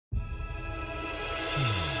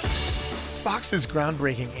Fox's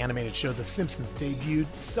groundbreaking animated show The Simpsons debuted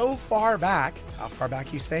so far back, how far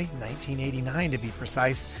back you say? 1989 to be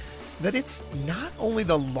precise, that it's not only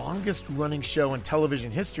the longest running show in television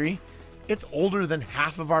history, it's older than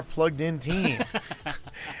half of our plugged-in team.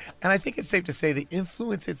 And I think it's safe to say the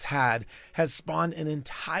influence it's had has spawned an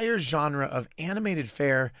entire genre of animated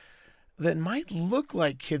fare that might look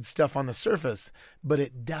like kids' stuff on the surface, but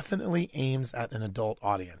it definitely aims at an adult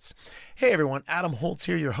audience. Hey everyone, Adam Holtz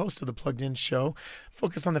here, your host of the Plugged In Show,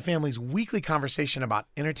 focused on the family's weekly conversation about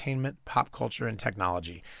entertainment, pop culture, and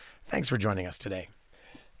technology. Thanks for joining us today.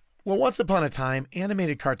 Well, once upon a time,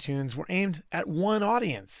 animated cartoons were aimed at one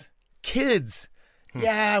audience, kids.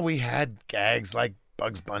 Yeah, we had gags like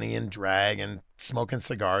Bugs Bunny and drag and smoking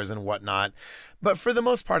cigars and whatnot, but for the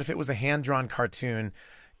most part, if it was a hand-drawn cartoon,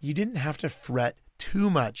 you didn't have to fret too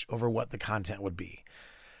much over what the content would be.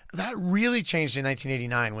 That really changed in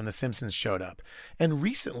 1989 when The Simpsons showed up. And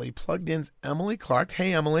recently, Plugged In's Emily Clark,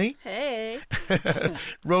 hey Emily, hey,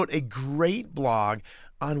 wrote a great blog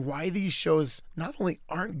on why these shows not only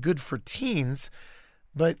aren't good for teens,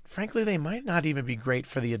 but frankly, they might not even be great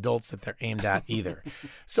for the adults that they're aimed at either.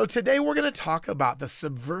 So today we're going to talk about the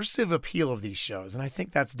subversive appeal of these shows. And I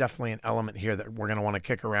think that's definitely an element here that we're going to want to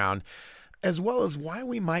kick around, as well as why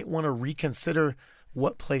we might want to reconsider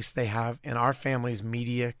what place they have in our family's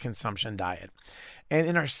media consumption diet. And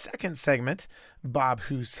in our second segment, Bob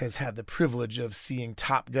Hoos has had the privilege of seeing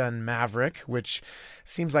Top Gun Maverick, which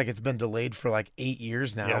seems like it's been delayed for like 8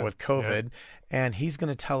 years now with COVID. And he's going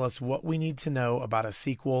to tell us what we need to know about a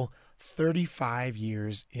sequel 35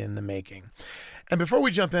 years in the making. And before we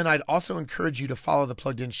jump in, I'd also encourage you to follow the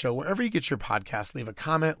Plugged In Show wherever you get your podcast. Leave a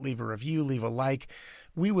comment, leave a review, leave a like.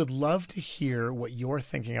 We would love to hear what you're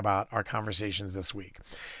thinking about our conversations this week.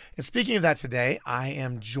 And speaking of that today, I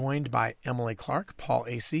am joined by Emily Clark, Paul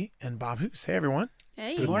Acey, and Bob Hoos. Hey, everyone.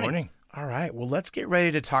 hey. Good morning. All right. Well, let's get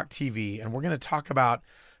ready to talk TV, and we're going to talk about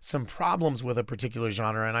some problems with a particular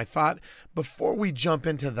genre. And I thought before we jump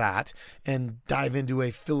into that and dive into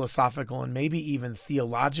a philosophical and maybe even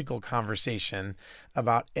theological conversation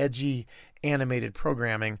about edgy animated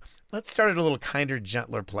programming, let's start at a little kinder,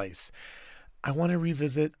 gentler place. I want to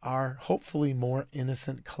revisit our hopefully more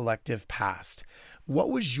innocent collective past. What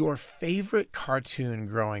was your favorite cartoon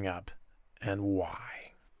growing up and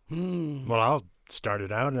why? Well, I'll start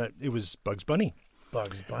it out. It was Bugs Bunny.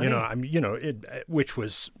 Bugs Bunny. Which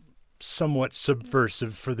was somewhat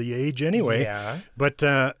subversive for the age anyway. Yeah. But,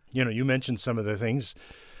 you mentioned some of the things.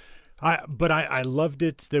 I loved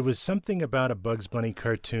it. There was something about a Bugs Bunny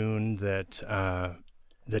cartoon that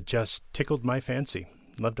just tickled my fancy.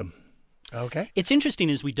 Loved them. Okay. It's interesting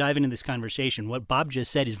as we dive into this conversation. What Bob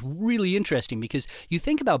just said is really interesting because you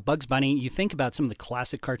think about Bugs Bunny, you think about some of the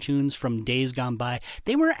classic cartoons from days gone by.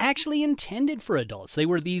 They were actually intended for adults. They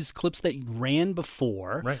were these clips that ran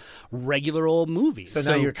before regular old movies. So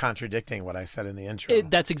now you're contradicting what I said in the intro.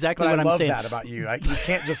 That's exactly what I'm saying. I love that about you. You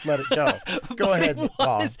can't just let it go. Go ahead,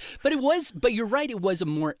 Paul. But you're right. It was a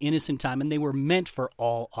more innocent time, and they were meant for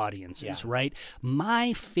all audiences, right?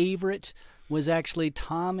 My favorite was actually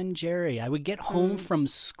Tom and Jerry. I would get home from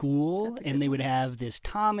school and they would have this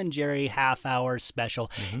Tom and Jerry half-hour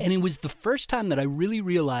special. And it was the first time that I really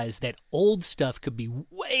realized that old stuff could be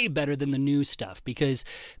way better than the new stuff because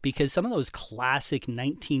some of those classic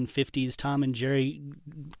 1950s Tom and Jerry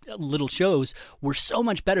little shows were so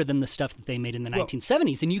much better than the stuff that they made in the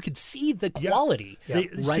 1970s. And you could see the quality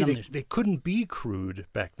They couldn't be crude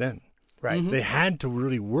back then. Right. They had to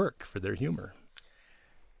really work for their humor.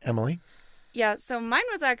 Emily? Yeah, so mine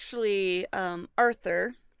was actually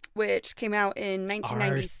Arthur, which came out in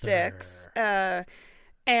 1996.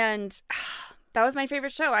 And that was my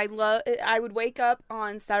favorite show. I would wake up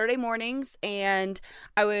on Saturday mornings and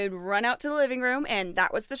I would run out to the living room, and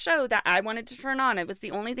that was the show that I wanted to turn on. It was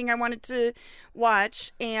the only thing I wanted to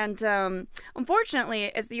watch. And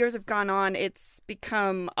unfortunately, as the years have gone on, it's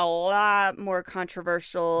become a lot more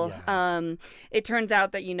controversial. Yeah. It turns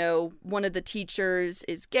out that, one of the teachers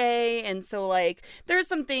is gay. And so there's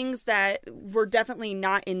some things that were definitely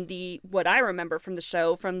not in what I remember from the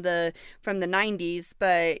show from the 90s.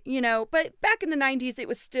 But back in the 90s, it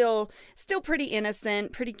was still pretty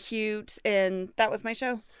innocent, pretty cute, and that was my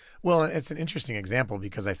show. Well, it's an interesting example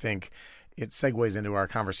because I think it segues into our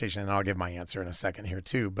conversation, and I'll give my answer in a second here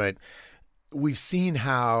too. But we've seen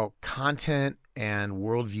how content and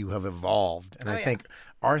worldview have evolved, and I think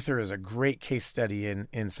Arthur is a great case study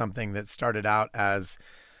in something that started out as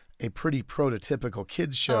a pretty prototypical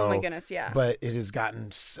kids show. Oh my goodness, yeah. But it has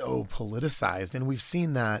gotten so politicized, and we've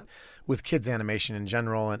seen that with kids animation in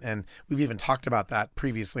general, and we've even talked about that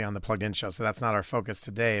previously on the Plugged In show, so that's not our focus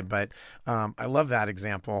today. But I love that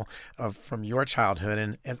example from your childhood.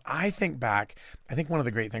 And as I think back, I think one of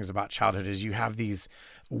the great things about childhood is you have these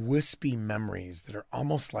wispy memories that are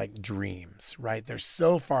almost like dreams, right? They're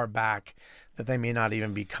so far back that they may not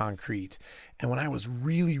even be concrete. And when I was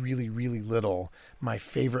really, really, really little, my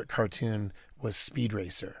favorite cartoon was Speed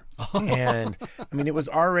Racer. And I mean, it was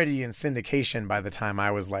already in syndication by the time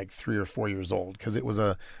I was like 3 or 4 years old, because it was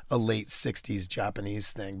a late 60s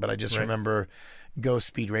Japanese thing. But I just remember Go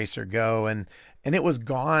Speed Racer Go, and it was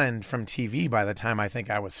gone from TV by the time I think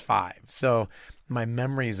I was 5. So my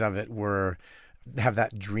memories of it have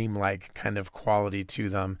that dreamlike kind of quality to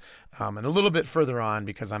them. And a little bit further on,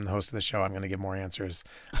 because I'm the host of the show, I'm going to give more answers.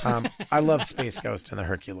 I love Space Ghost and the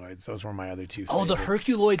Herculoids. Those were my other two favorites. Oh, the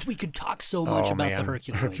Herculoids. We could talk so much about the Herculoids.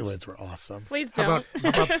 The Herculoids were awesome. Please don't. How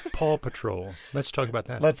about Paw Patrol? Let's talk about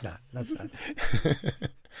that. Let's not.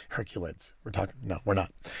 Herculoids. No, we're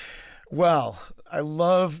not. Well, I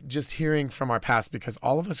love just hearing from our past, because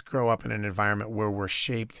all of us grow up in an environment where we're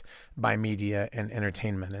shaped by media and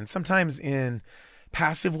entertainment, and sometimes in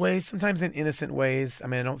passive ways, sometimes in innocent ways. I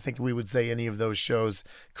mean, I don't think we would say any of those shows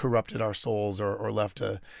corrupted our souls or left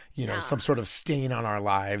some sort of stain on our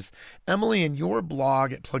lives. Emily, in your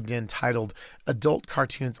blog at Plugged In titled "Adult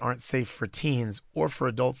Cartoons Aren't Safe for Teens, or for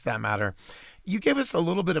Adults that Matter," you gave us a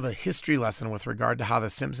little bit of a history lesson with regard to how The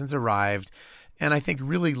Simpsons arrived, and I think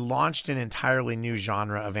really launched an entirely new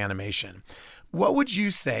genre of animation. What would you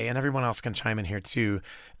say, and everyone else can chime in here too,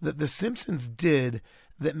 that The Simpsons did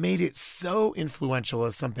that made it so influential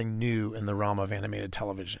as something new in the realm of animated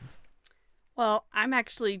television? Well, I'm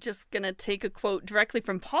actually just going to take a quote directly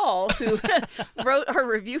from Paul, who wrote our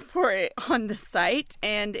review for it on the site.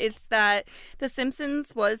 And it's that The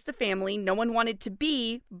Simpsons was the family no one wanted to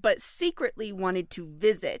be, but secretly wanted to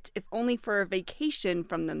visit, if only for a vacation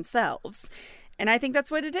from themselves. And I think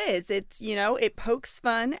that's what it is. It pokes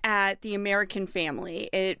fun at the American family.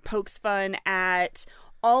 It pokes fun at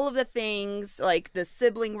all of the things like the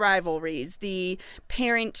sibling rivalries, the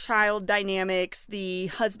parent-child dynamics, the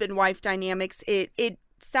husband-wife dynamics. It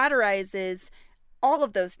satirizes all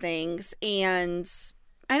of those things, and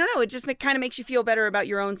I don't know, it just kind of makes you feel better about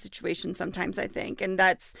your own situation sometimes, I think. And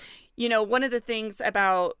that's, one of the things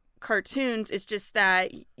about cartoons is just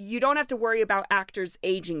that you don't have to worry about actors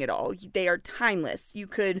aging at all. They are timeless. You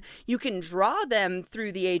can draw them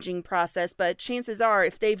through the aging process, but chances are,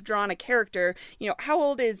 if they've drawn a character, how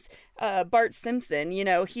old is Bart Simpson?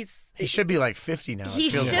 He should be like 50 now.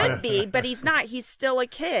 He should be, but he's not. He's still a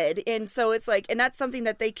kid. And so it's like, and that's something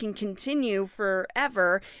that they can continue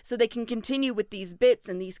forever. So they can continue with these bits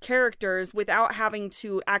and these characters without having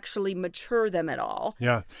to actually mature them at all.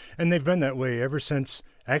 Yeah. And they've been that way ever since.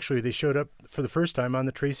 Actually, they showed up for the first time on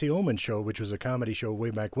the Tracy Ullman Show, which was a comedy show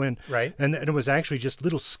way back when. Right. And it was actually just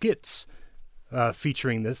little skits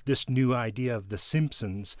featuring this new idea of The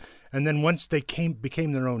Simpsons. And then once they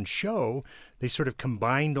became their own show, they sort of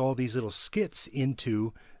combined all these little skits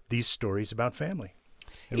into these stories about family.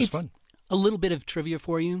 It's fun. A little bit of trivia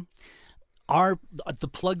for you. The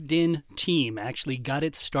Plugged In team actually got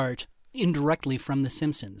its start indirectly from The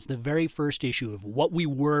Simpsons. The very first issue of What We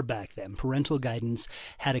Were back then, Parental Guidance,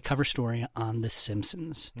 had a cover story on The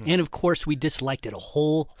Simpsons. And of course, we disliked it a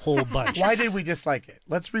whole bunch. Why did we dislike it?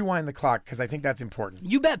 Let's rewind the clock, because I think that's important.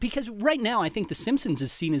 You bet, because right now I think The Simpsons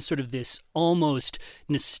is seen as sort of this almost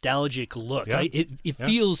nostalgic look. Yeah. Right? It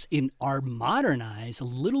feels, in our modern eyes, a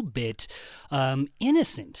little bit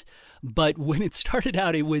innocent. But when it started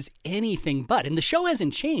out, it was anything but. And the show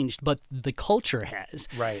hasn't changed, but the culture has.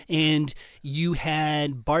 Right. And you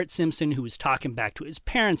had Bart Simpson, who was talking back to his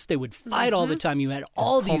parents. They would fight all the time. You had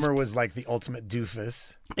all these... Homer was like the ultimate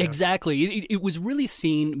doofus. Exactly. It was really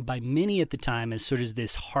seen by many at the time as sort of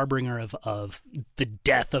this harbinger of the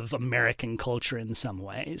death of American culture in some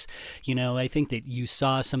ways. I think that you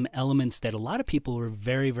saw some elements that a lot of people were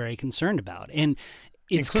very, very concerned about. And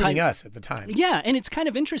including us at the time. Yeah, and it's kind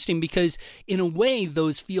of interesting because in a way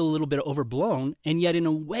those feel a little bit overblown, and yet in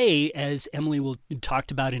a way, as Emily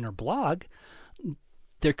talked about in her blog,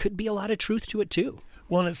 there could be a lot of truth to it too.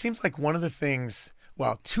 Well, and it seems like one of the things,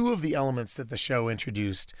 two of the elements that the show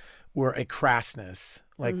introduced were a crassness.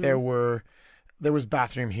 Like there was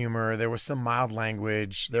bathroom humor, there was some mild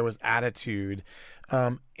language, there was attitude,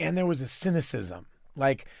 and there was a cynicism.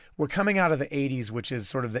 Like, we're coming out of the 80s, which is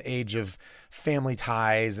sort of the age of Family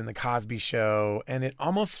Ties and the Cosby Show, and it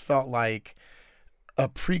almost felt like a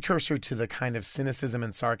precursor to the kind of cynicism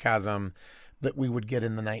and sarcasm that we would get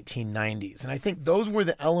in the 1990s. And I think those were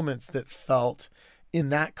the elements that felt in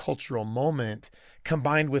that cultural moment,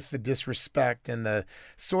 combined with the disrespect and the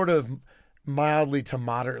sort of mildly to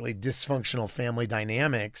moderately dysfunctional family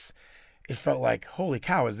dynamics. It felt like, holy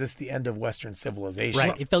cow, is this the end of Western civilization?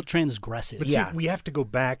 Right. It felt transgressive. But see, we have to go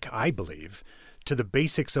back, I believe, to the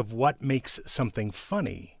basics of what makes something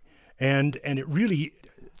funny. And it really,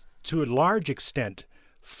 to a large extent,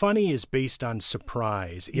 funny is based on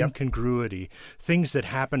surprise, incongruity, things that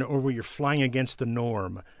happen or where you're flying against the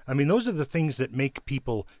norm. I mean, those are the things that make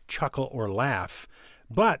people chuckle or laugh.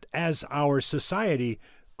 But as our society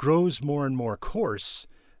grows more and more coarse,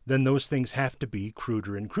 then those things have to be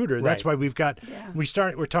cruder and cruder. Right. That's why we're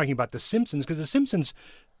talking about The Simpsons, because The Simpsons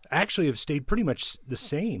actually have stayed pretty much the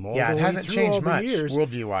same all the way it hasn't through changed all the much years.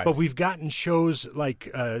 worldview-wise. But we've gotten shows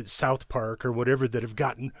like South Park or whatever that have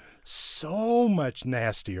gotten so much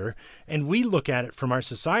nastier, and we look at it from our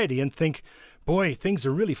society and think, boy, things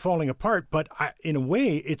are really falling apart. But in a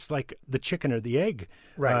way, it's like the chicken or the egg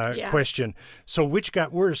question. So which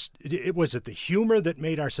got worse? Was it the humor that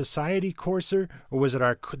made our society coarser, or was it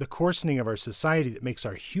the coarsening of our society that makes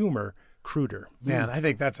our humor cruder? Man, I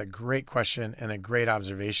think that's a great question and a great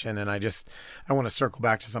observation. And I want to circle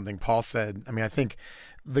back to something Paul said. I mean, I think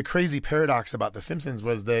the crazy paradox about The Simpsons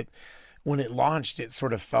was that when it launched, it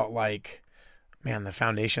sort of felt like, man, the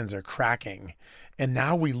foundations are cracking. And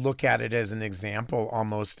now we look at it as an example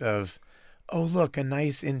almost of, oh, look, a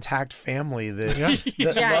nice intact family that loves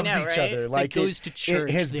each other. Like, it goes to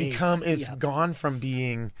church. It has it's gone from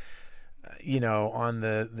being, on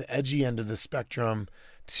the edgy end of the spectrum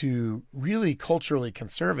to really culturally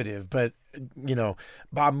conservative. But,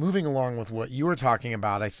 Bob, moving along with what you were talking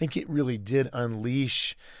about, I think it really did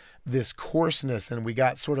unleash this coarseness, and we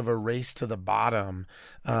got sort of a race to the bottom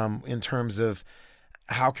in terms of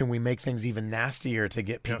how can we make things even nastier to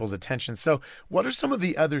get people's attention. So what are some of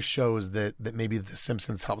the other shows that maybe The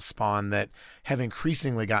Simpsons helped spawn that have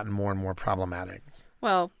increasingly gotten more and more problematic?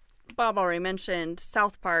 Well, Bob already mentioned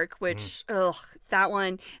South Park, which that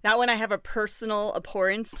one I have a personal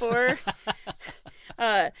abhorrence for.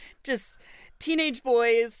 Just teenage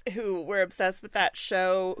boys who were obsessed with that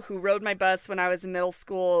show, who rode my bus when I was in middle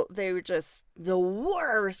school. They were just the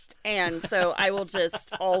worst. And so I will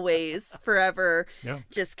just always, forever,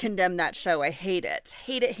 just condemn that show. I hate it.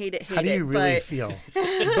 Hate it. How do you really feel?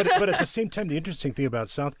 But at the same time, the interesting thing about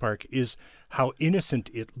South Park is how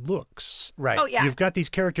innocent it looks. Right. Oh, yeah. You've got these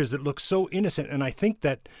characters that look so innocent, and I think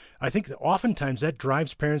that oftentimes that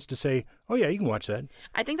drives parents to say, oh, yeah, you can watch that.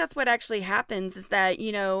 I think that's what actually happens is that,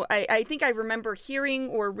 I think I remember hearing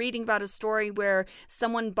or reading about a story where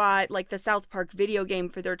someone bought like the South Park video game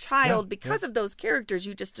for their child because of those characters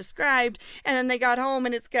you just described. And then they got home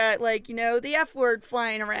and it's got like, the F word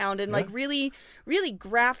flying around and like really, really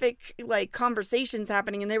graphic like conversations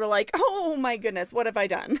happening. And they were like, oh my goodness, what have I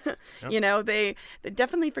done? They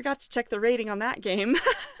definitely forgot to check the rating on that game.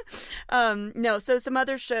 So some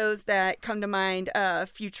other shows that come to mind,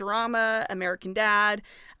 Futurama, American Dad,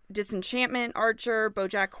 Disenchantment, Archer,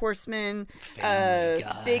 BoJack Horseman,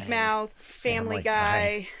 Big Mouth, Family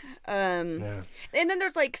Guy. And then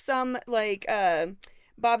there's like some like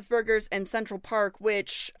Bob's Burgers and Central Park,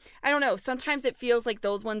 which I don't know. Sometimes it feels like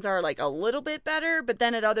those ones are like a little bit better, but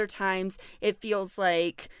then at other times it feels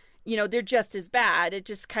like, they're just as bad. It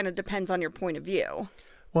just kind of depends on your point of view.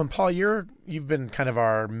 Well, and Paul, you've been kind of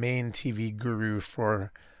our main TV guru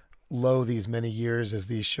for these many years as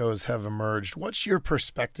these shows have emerged. What's your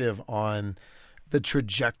perspective on the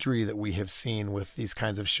trajectory that we have seen with these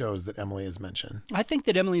kinds of shows that Emily has mentioned? I think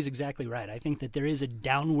that Emily is exactly right. I think that there is a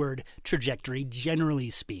downward trajectory,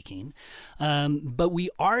 generally speaking. But we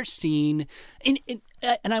are seeing,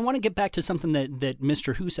 and I want to get back to something that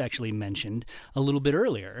Mr. Hoos actually mentioned a little bit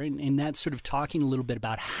earlier, and that's sort of talking a little bit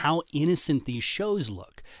about how innocent these shows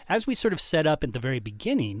look. As we sort of set up at the very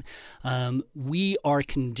beginning, we are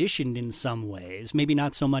conditioned in some ways, maybe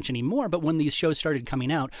not so much anymore, but when these shows started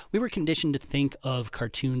coming out, we were conditioned to think of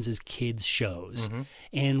cartoons as kids' shows. Mm-hmm.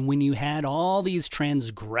 And when you had all these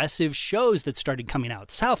transgressive shows that started coming out,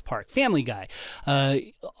 South Park, Family Guy,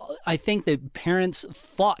 I think that parents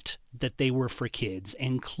thought that they were for kids,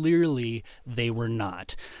 and clearly they were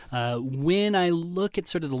not. When I look at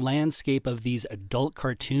sort of the landscape of these adult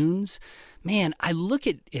cartoons, man, I look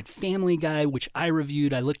at Family Guy, which I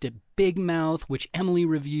reviewed, I looked at Big Mouth, which Emily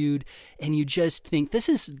reviewed, and you just think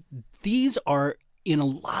these are in a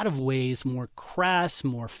lot of ways more crass,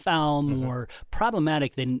 more foul, more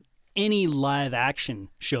problematic than any live action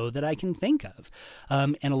show that I can think of.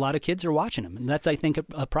 And a lot of kids are watching them, and that's, I think,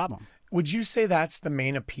 a problem. Would you say that's the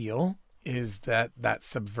main appeal, is that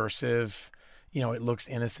subversive it looks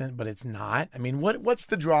innocent, but it's not. I mean, what's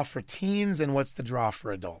the draw for teens and what's the draw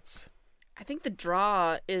for adults? I think the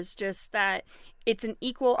draw is just that it's an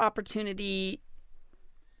equal opportunity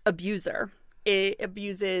abuser. It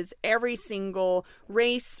abuses every single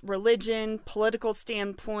race, religion, political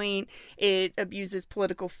standpoint. It abuses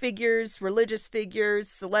political figures, religious figures,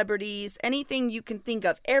 celebrities, anything you can think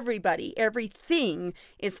of. Everybody, everything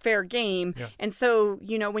is fair game. Yeah. And so,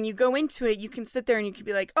 when you go into it, you can sit there and you can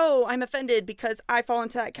be like, oh, I'm offended because I fall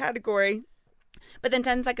into that category. But then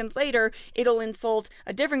 10 seconds later, it'll insult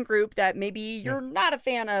a different group that maybe you're not a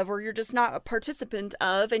fan of or you're just not a participant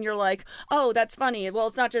of. And you're like, oh, that's funny. Well,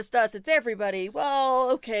 it's not just us. It's everybody.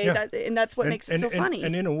 Well, okay. Yeah. That's what makes it so funny.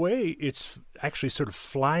 And in a way, it's actually sort of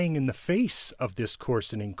flying in the face of this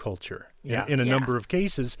coarsening culture in a number of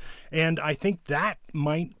cases. And I think that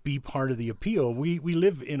might be part of the appeal. We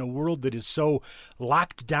live in a world that is so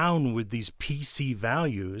locked down with these PC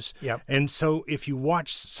values. Yep. And so if you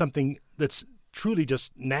watch something that's truly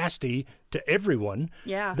just nasty to everyone,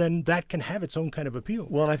 then that can have its own kind of appeal.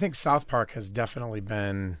 Well, and I think South Park has definitely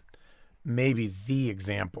been maybe the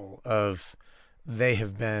example of they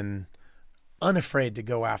have been unafraid to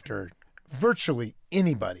go after virtually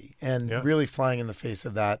anybody and really flying in the face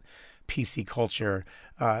of that PC culture.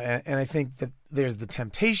 And I think that there's the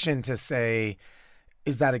temptation to say,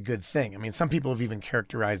 is that a good thing? I mean, some people have even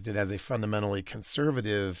characterized it as a fundamentally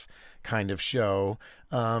conservative kind of show.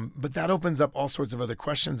 But that opens up all sorts of other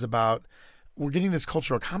questions about, we're getting this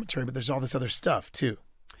cultural commentary, but there's all this other stuff too.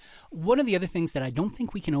 One of the other things that I don't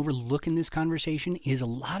think we can overlook in this conversation is a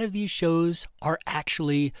lot of these shows are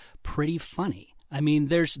actually pretty funny. I mean,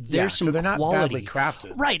 there's some quality. So they're not badly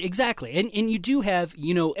crafted. Right, exactly. And you do have,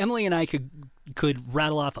 Emily and I could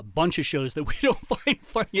rattle off a bunch of shows that we don't find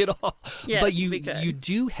funny at all. Yes, but you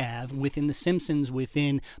do have within The Simpsons,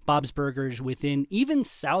 within Bob's Burgers, within even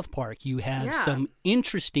South Park, you have some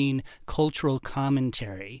interesting cultural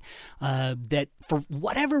commentary that for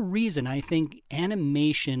whatever reason, I think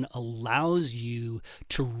animation allows you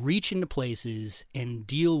to reach into places and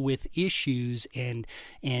deal with issues and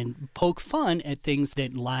poke fun at things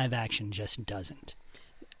that live action just doesn't.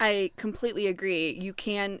 I completely agree. You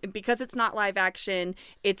can, because it's not live action,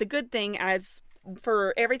 it's a good thing as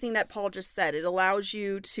for everything that Paul just said. It allows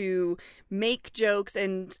you to make jokes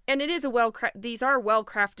and it is these are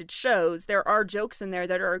well-crafted shows. There are jokes in there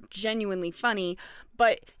that are genuinely funny,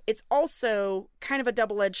 but it's also kind of a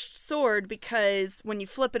double-edged sword because when you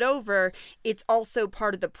flip it over, it's also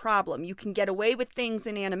part of the problem. You can get away with things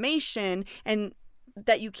in animation and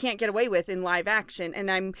that you can't get away with in live action. And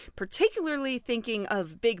I'm particularly thinking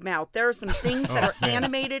of Big Mouth. There are some things that are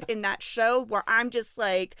animated in that show where I'm just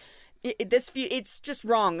like, it's just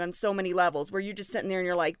wrong on so many levels, where you're just sitting there and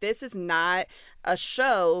you're like, this is not a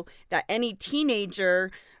show that any teenager,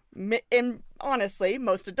 and honestly,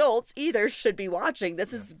 most adults either, should be watching.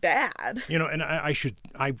 This is bad. And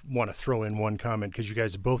I want to throw in one comment because you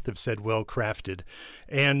guys both have said well crafted.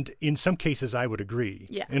 And in some cases, I would agree.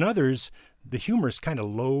 Yeah. In others, the humor is kind of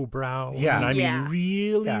lowbrow. Yeah. And I mean,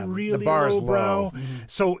 really the bar lowbrow. Is low. Mm-hmm.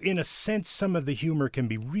 So in a sense, some of the humor can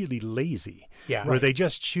be really lazy. Yeah. Where they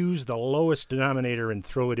just choose the lowest denominator and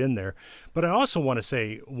throw it in there. But I also want to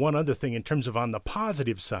say one other thing in terms of on the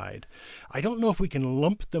positive side. I don't know if we can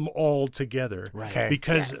lump them all together. Right. Okay.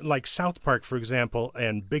 Because like South Park, for example,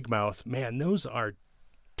 and Big Mouth, man, those are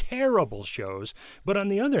terrible shows. But on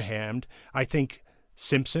the other hand, I think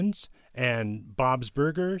Simpsons and Bob's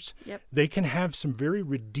Burgers, they can have some very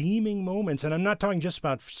redeeming moments. And I'm not talking just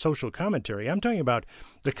about social commentary. I'm talking about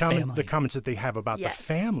the comments that they have about the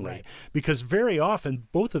family. Right. Because very often,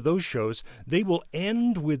 both of those shows, they will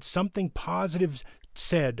end with something positive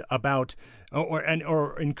said about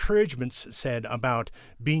or encouragements said about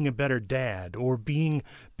being a better dad or being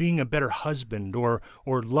a better husband or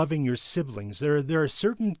loving your siblings. There are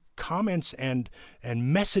certain comments and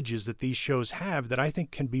messages that these shows have that I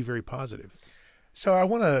think can be very positive. So I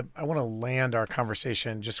want to land our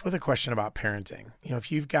conversation just with a question about parenting.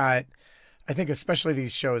 If you've got, I think especially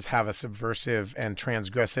these shows have a subversive and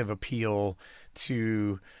transgressive appeal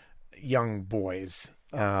to young boys.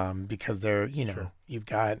 Because they're, you've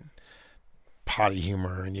got potty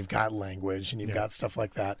humor and you've got language and you've got stuff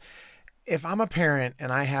like that. If I'm a parent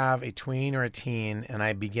and I have a tween or a teen and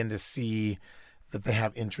I begin to see that they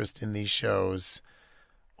have interest in these shows,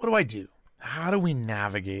 what do I do? How do we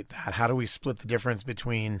navigate that? How do we split the difference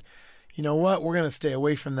between, we're going to stay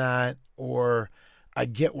away from that, or I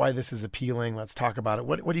get why this is appealing, let's talk about it.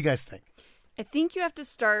 What do you guys think? I think you have to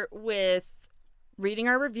start with reading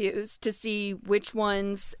our reviews to see which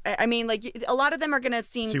ones. I mean, like a lot of them are going to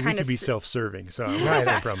seem See, kind we of could be self-serving, so Right. that's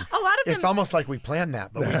no problem. a lot of them. It's almost like we planned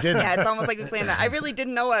that, but we didn't. Yeah, it's almost like we planned that. I really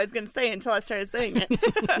didn't know what I was going to say until I started saying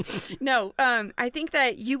it. No, I think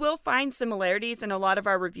that you will find similarities in a lot of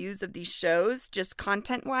our reviews of these shows, just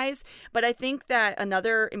content-wise. But I think that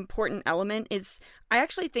another important element is I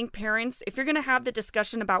actually think parents, if you're going to have the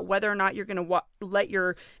discussion about whether or not you're going to let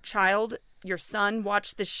your child, your son,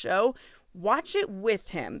 watch this show, watch it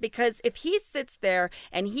with him, because if he sits there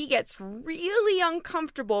and he gets really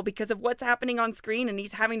uncomfortable because of what's happening on screen and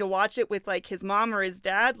he's having to watch it with like his mom or his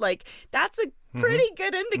dad, like that's a pretty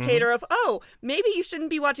good indicator of, oh, maybe you shouldn't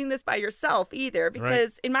be watching this by yourself either.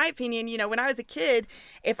 Because in my opinion, you know, when I was a kid,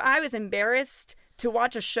 if I was embarrassed to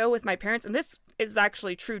watch a show with my parents, and this is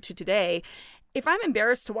actually true to today, if I'm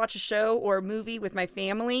embarrassed to watch a show or a movie with my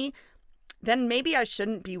family, then maybe I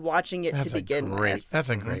shouldn't be watching it to begin with. That's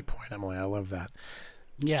a great point, Emily. I love that.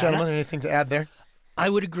 Yeah, Gentlemen, anything to add there? I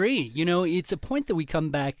would agree. You know, it's a point that we come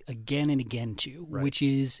back again and again to, which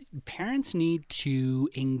is parents need to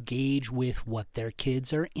engage with what their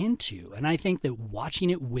kids are into. And I think that watching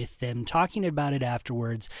it with them, talking about it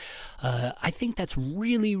afterwards, I think that's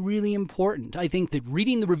really, really important. I think that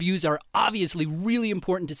reading the reviews are obviously really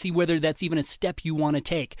important to see whether that's even a step you want to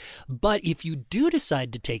take. But if you do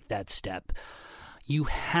decide to take that step, you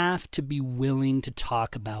have to be willing to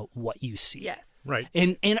talk about what you see. Yes. Right.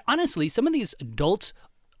 And honestly, some of these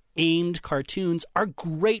adult-aimed cartoons are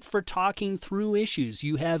great for talking through issues.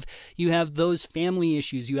 You have those family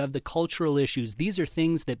issues. You have the cultural issues. These are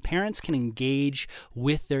things that parents can engage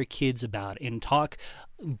with their kids about and talk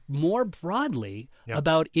more broadly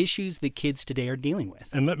about issues that kids today are dealing with.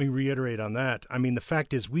 And let me reiterate on that. I mean, the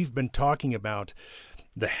fact is we've been talking about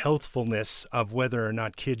the healthfulness of whether or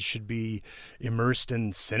not kids should be immersed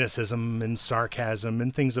in cynicism and sarcasm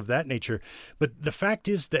and things of that nature. But the fact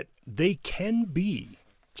is that they can be,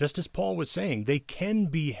 just as Paul was saying, they can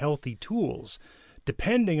be healthy tools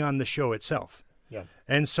depending on the show itself. Yeah.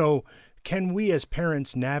 And so can we as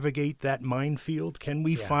parents navigate that minefield? Can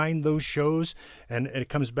we find those shows? And it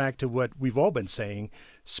comes back to what we've all been saying,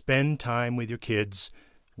 spend time with your kids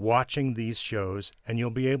watching these shows, and you'll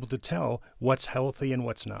be able to tell what's healthy and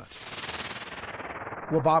what's not.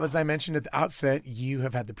 Well, Bob, as I mentioned at the outset, you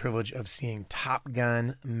have had the privilege of seeing Top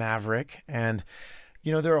Gun Maverick. And,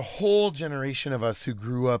 you know, there are a whole generation of us who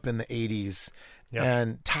grew up in the 80s. Yep.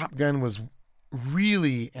 And Top Gun was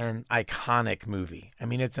really an iconic movie. I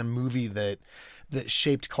mean, it's a movie that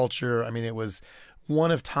shaped culture. I mean, it was one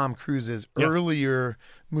of Tom Cruise's earlier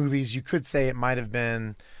movies. You could say it might have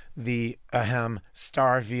been the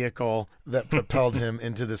star vehicle that propelled him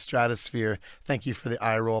into the stratosphere. Thank you for the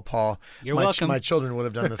eye roll, Paul. You're welcome. My children would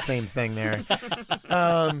have done the same thing there.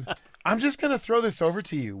 I'm just going to throw this over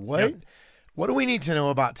to you. What do we need to know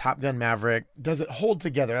about Top Gun Maverick? Does it hold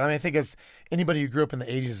together? I mean, I think as anybody who grew up in the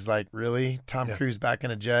 80s is like, really? Tom Cruise back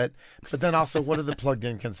in a jet? But then also, what are the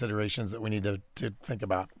plugged-in considerations that we need to think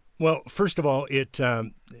about? Well, first of all,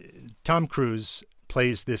 Tom Cruise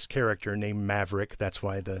plays this character named Maverick. That's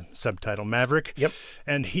why the subtitle Maverick. Yep.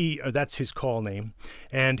 And that's his call name.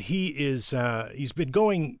 And he's been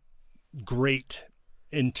going great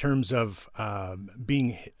in terms of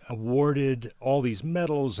being awarded all these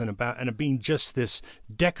medals and being just this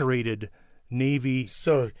decorated Navy.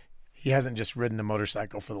 So he hasn't just ridden a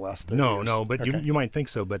motorcycle for the last 30 years. No, but Okay. you might think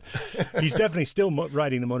so. But he's definitely still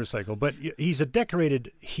riding the motorcycle. But he's a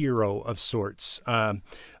decorated hero of sorts.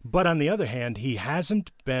 But on the other hand, he hasn't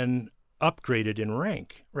been upgraded in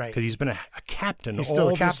rank. Right. Because he's been a captain He's still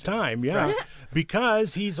a this captain. time. Yeah. Right.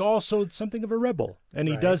 Because he's also something of a rebel. And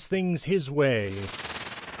he does things his way.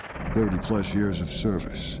 30-plus years of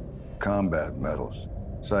service, combat medals,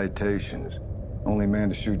 citations. Only man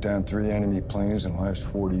to shoot down 3 enemy planes in the last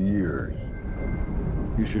 40 years.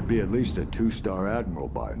 You should be at least a 2-star admiral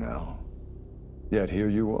by now. Yet here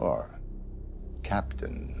you are,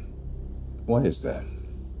 captain. Why is that?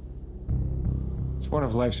 It's one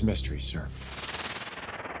of life's mysteries, sir.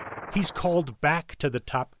 He's called back to the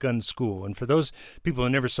Top Gun school. And for those people who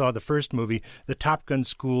never saw the first movie, the Top Gun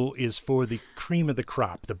school is for the cream of the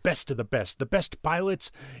crop, the best of the best. The best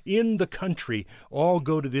pilots in the country all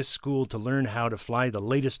go to this school to learn how to fly the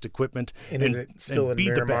latest equipment And is it still in be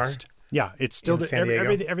the Miramar? best. Yeah, it's still In San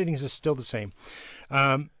Diego? everything's still the same.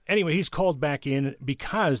 Anyway, he's called back in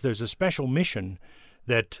because there's a special mission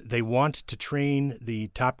that they want to train the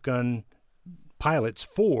Top Gun pilots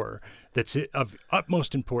for that's of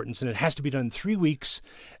utmost importance, and it has to be done in 3 weeks,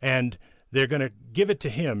 and they're going to give it to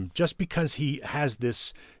him just because he has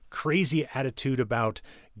this crazy attitude about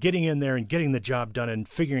getting in there and getting the job done and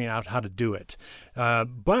figuring out how to do it.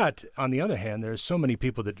 But on the other hand, there are so many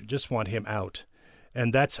people that just want him out.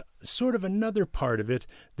 And that's sort of another part of it.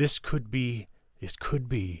 This could be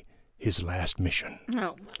his last mission.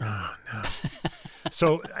 No. Oh, no.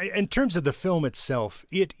 So in terms of the film itself,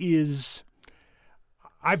 it is,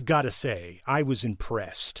 I've got to say, I was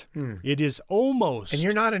impressed. It is almost... And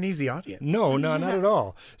you're not an easy audience. No, not at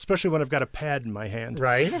all. Especially when I've got a pad in my hand.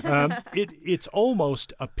 Right? It's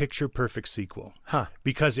almost a picture-perfect sequel. Huh.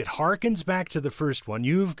 Because it harkens back to the first one.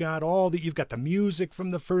 You've got the music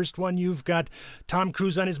from the first one. You've got Tom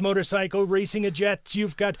Cruise on his motorcycle racing a jet.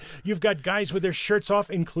 You've got guys with their shirts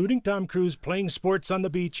off, including Tom Cruise, playing sports on the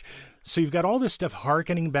beach. So you've got all this stuff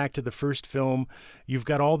harkening back to the first film. You've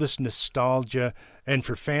got all this nostalgia. And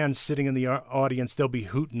for fans sitting in the audience, they'll be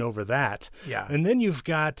hooting over that. Yeah. And then you've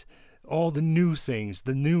got all the new things,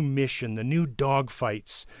 the new mission, the new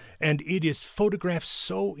dogfights. And it is photographed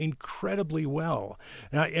so incredibly well.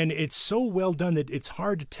 And it's so well done that it's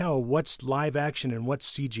hard to tell what's live action and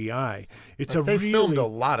what's CGI. They filmed a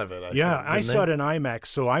lot of it, I saw it in IMAX.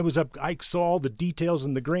 So I saw all the details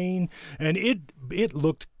in the grain. And it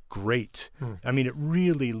looked great. I mean, it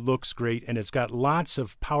really looks great, and it's got lots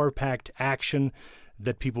of power-packed action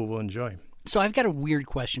that people will enjoy. So I've got a weird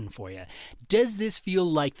question for you. Does this feel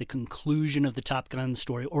like the conclusion of the Top Gun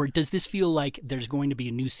story, or does this feel like there's going to be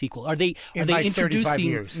a new sequel? Are they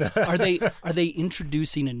introducing are they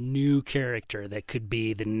introducing a new character that could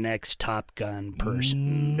be the next Top Gun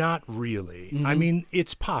person? Not really. I mean,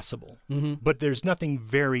 it's possible, but there's nothing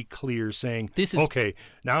very clear saying okay,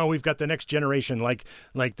 now we've got the next generation, like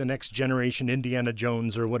the next generation Indiana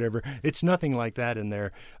Jones or whatever. It's nothing like that in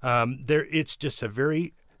there. It's just a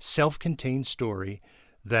very self-contained story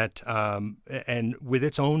that and with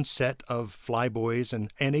its own set of fly boys and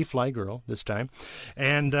a fly girl this time,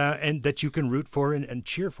 and that you can root for and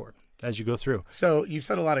cheer for as you go through. So you've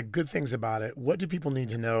said a lot of good things about it. What do people need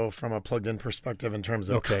to know from a plugged-in perspective in terms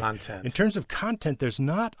of content? In terms of content, there's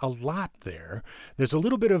not a lot there. There's a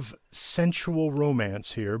little bit of sensual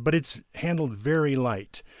romance here, but it's handled very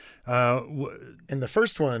light. And the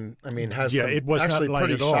first one, I mean, has it was actually not light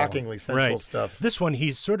pretty at all. shockingly sensual stuff. This one,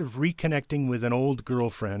 he's sort of reconnecting with an old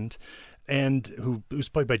girlfriend, and who's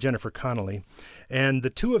played by Jennifer Connelly, and the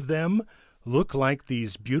two of them look like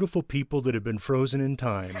these beautiful people that have been frozen in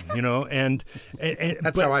time, and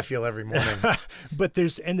that's how I feel every morning. But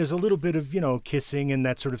there's a little bit of kissing and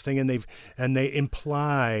that sort of thing, and they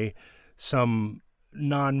imply some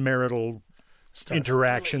non-marital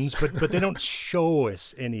interactions, but they don't show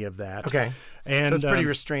us any of that. Okay, and so it's pretty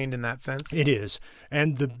restrained in that sense. It is,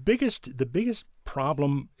 and the biggest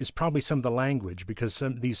problem is probably some of the language, because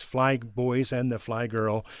some of these fly boys and the fly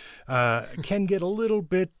girl can get a little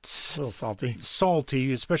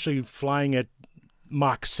salty, especially flying at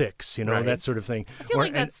Mach 6, that sort of thing. I feel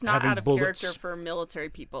like that's not out of character for military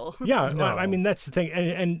people. Yeah, no. I mean, that's the thing.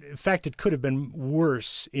 And in fact, it could have been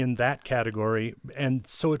worse in that category. And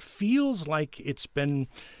so it feels like it's been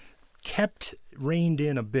reined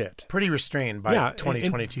in a bit. Pretty restrained by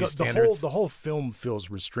 2022 standards. The whole film feels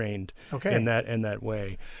restrained okay. in that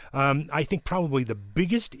way. I think probably the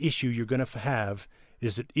biggest issue you're going to have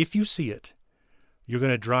is that if you see it, you're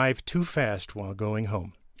going to drive too fast while going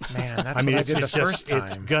home. Man, that's what I did the first time.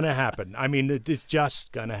 It's going to happen. I mean, it's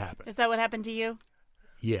just going to happen. Is that what happened to you?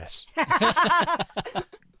 Yes.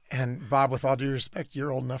 And Bob, with all due respect,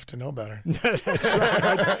 you're old enough to know better. That's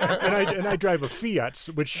right. And I drive a Fiat,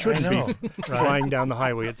 which shouldn't be flying down the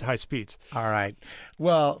highway at high speeds. All right.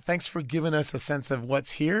 Well, thanks for giving us a sense of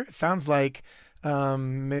what's here. It sounds like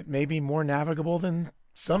maybe more navigable than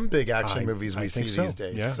some big action movies we see these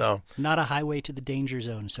days. Yeah. So not a highway to the danger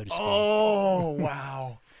zone, so to speak. Oh,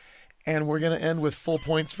 wow. And we're going to end with full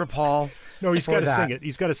points for Paul. No, he's got to sing it.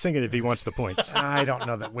 He's got to sing it if he wants the points. I don't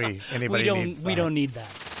know that anybody needs that. We don't need that.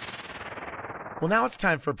 Well, now it's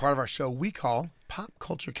time for a part of our show we call Pop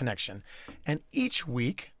Culture Connection. And each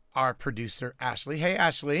week, our producer, Ashley. Hey,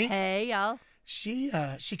 Ashley. Hey, y'all. She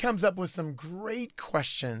comes up with some great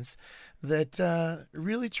questions that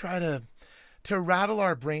really try to rattle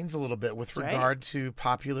our brains a little bit with regard to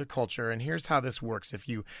popular culture. And here's how this works. If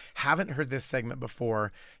you haven't heard this segment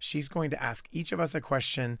before, she's going to ask each of us a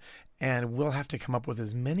question, and we'll have to come up with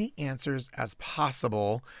as many answers as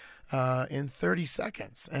possible in 30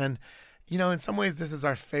 seconds. And, in some ways, this is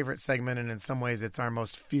our favorite segment, and in some ways, it's our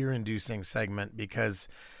most fear-inducing segment because,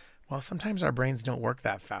 well, sometimes our brains don't work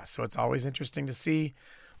that fast. So it's always interesting to see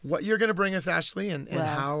what you're going to bring us, Ashley, and Well,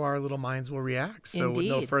 how our little minds will react. So with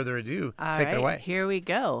no indeed. further ado, All take right, it away. Here we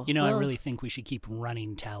go. You know, I really think we should keep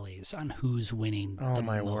running tallies on who's winning. Oh, the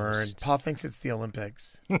my word. most. Paul thinks it's the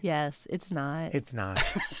Olympics. Yes, it's not. It's not.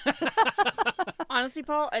 Honestly,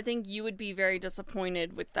 Paul, I think you would be very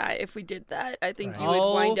disappointed with that if we did that. I think Right. you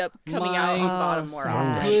would wind Oh up coming out on my bottom more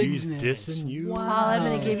sad. often. Oh, she's Goodness. dissing you. Paul, I'm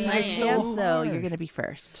going to give you your Science. chance, So though. hard. You're going to be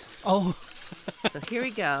first. Oh, So here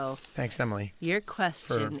we go. Thanks, Emily, Your for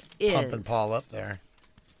question is, pumping Paul up there.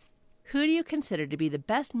 who do you consider to be the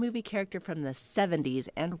best movie character from the 70s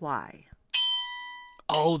and why?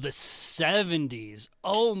 oh, the 70s.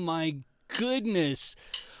 Oh, my goodness.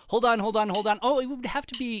 Hold on. Oh, it would have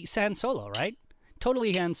to be Han Solo, right?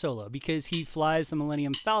 Totally Han Solo, because he flies the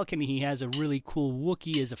Millennium Falcon. He has a really cool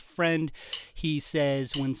Wookiee as a friend. He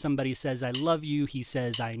says, when somebody says, I love you, he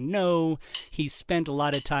says, I know. He spent a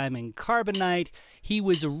lot of time in Carbonite. He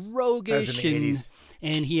was roguish, That was in the 80s.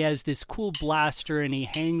 and he has this cool blaster, and he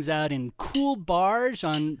hangs out in cool bars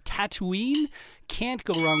on Tatooine. Can't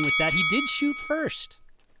go wrong with that. He did shoot first.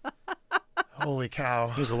 Holy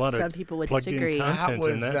cow. There's a lot Some of people would plugged disagree. in content That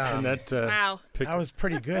was, in that. Wow. pic- That was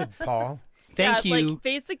pretty good, Paul. Thank Yeah, you. Like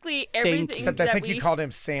basically everything. Except I that think we, you called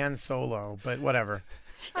him San Solo, but whatever.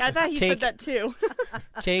 I thought he Take- said that too.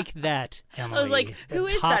 Take that, Emily. I was like, who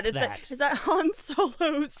is Top that? Is that Han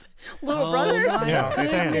Solo's little Oh, brother? my No,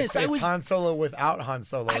 it's, goodness. I it's was Han Solo without Han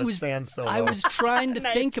Solo. It's San Solo. I was trying to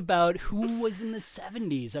Nice. think about who was in the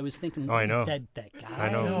 70s. I was thinking, Oh, I know. that guy. I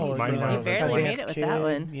know. No, Mine you know, was- barely Sundance made it with Kid, that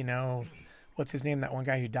one. You know, what's his name? That one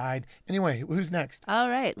guy who died. Anyway, who's next? All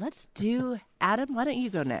right, let's do Adam. Why don't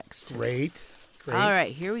you go next? Great. All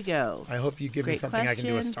right, here we go. I hope you give me Great something I can do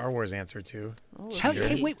a question. Star Wars answer to.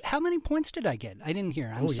 Hey, wait, how many points did I get? I didn't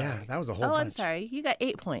hear. I'm Oh, sorry. yeah, that was a whole Oh, bunch. I'm sorry. You got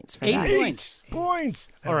 8 points for 8 that. points. Points.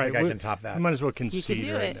 I don't All right, think I we- can top that. I might as well concede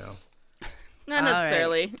do right it. now. Not All right.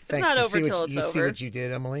 necessarily. It's Thanks. not You over see till what it's you see over. what you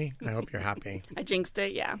did, Emily. I hope you're happy. I jinxed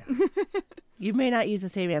it. Yeah. You may not use the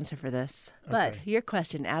same answer for this, but Okay. your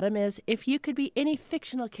question, Adam, is if you could be any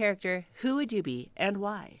fictional character, who would you be and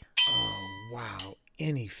why? Wow,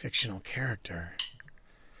 any fictional character.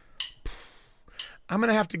 I'm going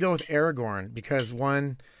to have to go with Aragorn because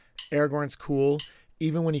one, Aragorn's cool.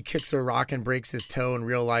 Even when he kicks a rock and breaks his toe in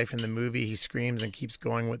real life, in the movie, he screams and keeps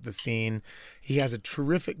going with the scene. He has a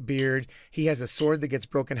terrific beard. He has a sword that gets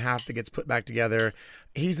broken half that gets put back together.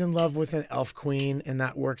 He's in love with an elf queen, and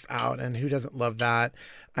that works out. And who doesn't love that?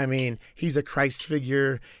 I mean, he's a Christ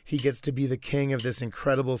figure. He gets to be the king of this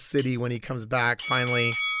incredible city when he comes back finally.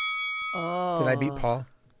 Oh. Did I beat Paul?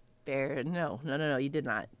 Bear. No, you did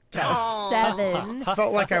not. That was 7. I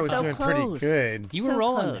felt like I was So doing pretty close. good. You were So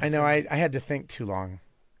rolling close. there. I know I had to think too long.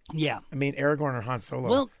 Yeah. I mean, Aragorn or Han Solo.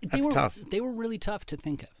 Well, that's tough. They were really tough to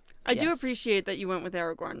think of. I do Yes. appreciate that you went with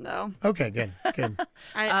Aragorn, though. Okay, good. I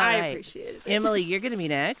right. appreciate it. Emily, you're going to be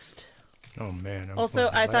next. Oh man. I'm Also,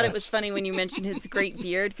 going I thought it last. was funny when you mentioned his great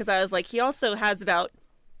beard because I was like, he also has about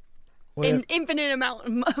What an if- infinite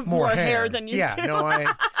amount of more hair than you yeah, do. no,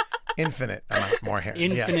 infinite amount more hair.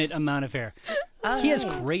 Infinite yes. amount of hair. He has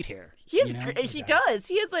great hair. He has, you know? he does.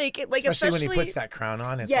 He has like Especially when he puts that crown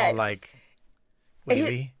on, it's all Yes. like His,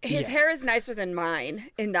 wavy. his hair is nicer than mine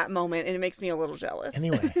in that moment, and it makes me a little jealous.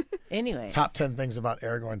 Anyway, Anyway, top 10 things about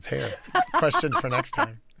Aragorn's hair. Question for next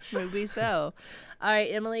time. maybe so. All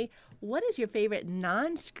right, Emily, what is your favorite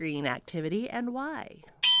non-screen activity and why?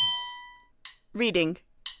 Reading,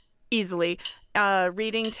 easily.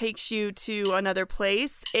 Reading takes you to another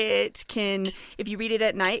place. It can, if you read it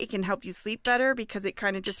at night, it can help you sleep better because it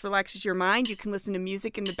kind of just relaxes your mind. You can listen to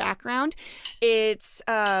music in the background. It's,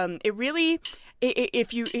 it really,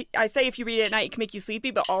 if you read it at night, it can make you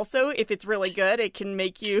sleepy, but also if it's really good, it can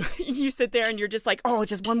make you, you sit there and you're just like, oh,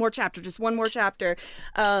 just one more chapter.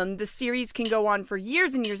 The series can go on for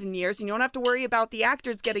years and years and years, and you don't have to worry about the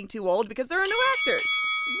actors getting too old because there are no actors.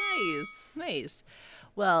 Nice.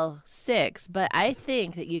 Well, 6, but I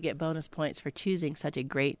think that you get bonus points for choosing such a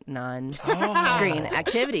great non-screen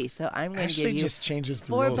activity. So I'm going to give Actually, you just changes the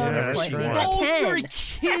 4 rules. bonus Yeah, points. sure. You got Oh, 10. you're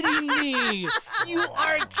kidding me. You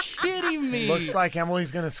are kidding me. Looks like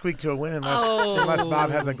Emily's going to squeak to a win unless Bob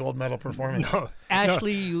has a gold medal performance. No,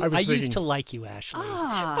 Ashley, I was I used thinking- to like you, Ashley.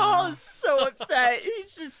 Paul is so upset.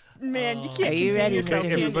 He's just, man, you can't Are you ready, continue Mr. so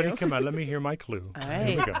Hughes? Everybody, come on. Let me hear my clue. All Here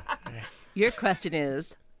we right. go. Your question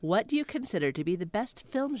is, what do you consider to be the best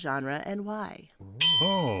film genre and why?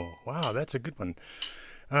 Oh, wow, that's a good one.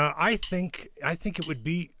 I think it would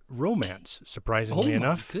be romance, surprisingly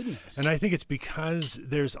enough. Goodness. And I think it's because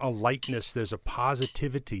there's a lightness, there's a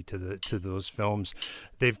positivity to those films.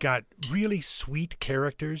 They've got really sweet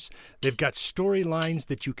characters. They've got storylines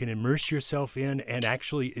that you can immerse yourself in and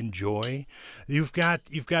actually enjoy. You've got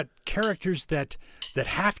characters that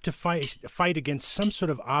have to fight against some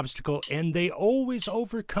sort of obstacle, and they always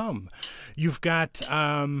overcome. You've got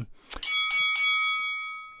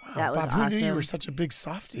That was Bob, who knew you awesome. were such a big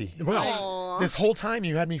softie? well, This whole time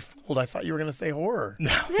you had me fooled. I thought you were going to say horror.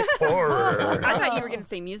 horror. I thought you were going to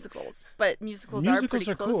say musicals, but musicals are pretty Musicals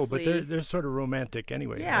are cool, but closely. they're sort of romantic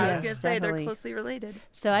anyway. Yeah, I was Yes, going to say definitely. they're closely related.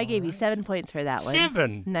 So I gave you 7 points for that one.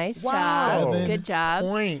 7. Nice Wow. job. Good job.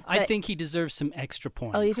 Points. I think he deserves some extra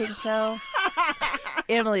points. Oh, you think so?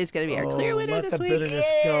 Emily's going to be our clear winner let this the week.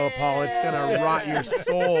 bitterness go, Paul. It's going to rot your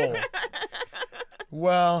soul.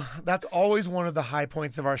 Well, that's always one of the high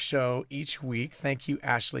points of our show each week. Thank you,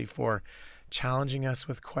 Ashley, for challenging us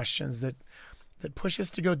with questions that push us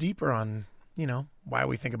to go deeper on, why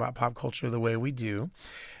we think about pop culture the way we do.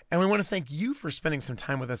 And we want to thank you for spending some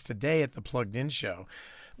time with us today at the Plugged In Show.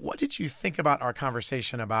 What did you think about our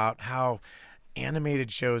conversation about how animated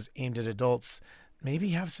shows aimed at adults maybe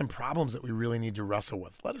have some problems that we really need to wrestle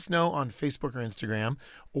with? Let us know on Facebook or Instagram,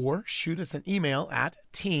 or shoot us an email at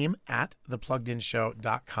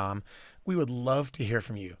team@thepluggedinshow.com. We would love to hear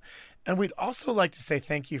from you. And we'd also like to say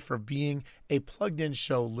thank you for being a Plugged In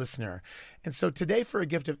Show listener. And so today, for a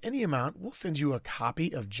gift of any amount, we'll send you a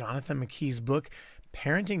copy of Jonathan McKee's book,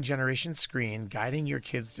 Parenting Generation Screen, Guiding Your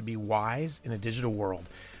Kids to Be Wise in a Digital World.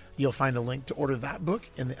 You'll find a link to order that book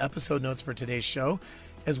in the episode notes for today's show,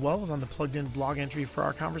 as well as on the Plugged In blog entry for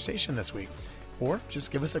our conversation this week. Or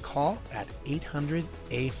just give us a call at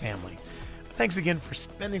 800-A-FAMILY. Thanks again for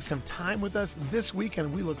spending some time with us this week,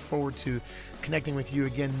 and we look forward to connecting with you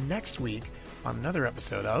again next week on another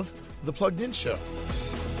episode of The Plugged In Show.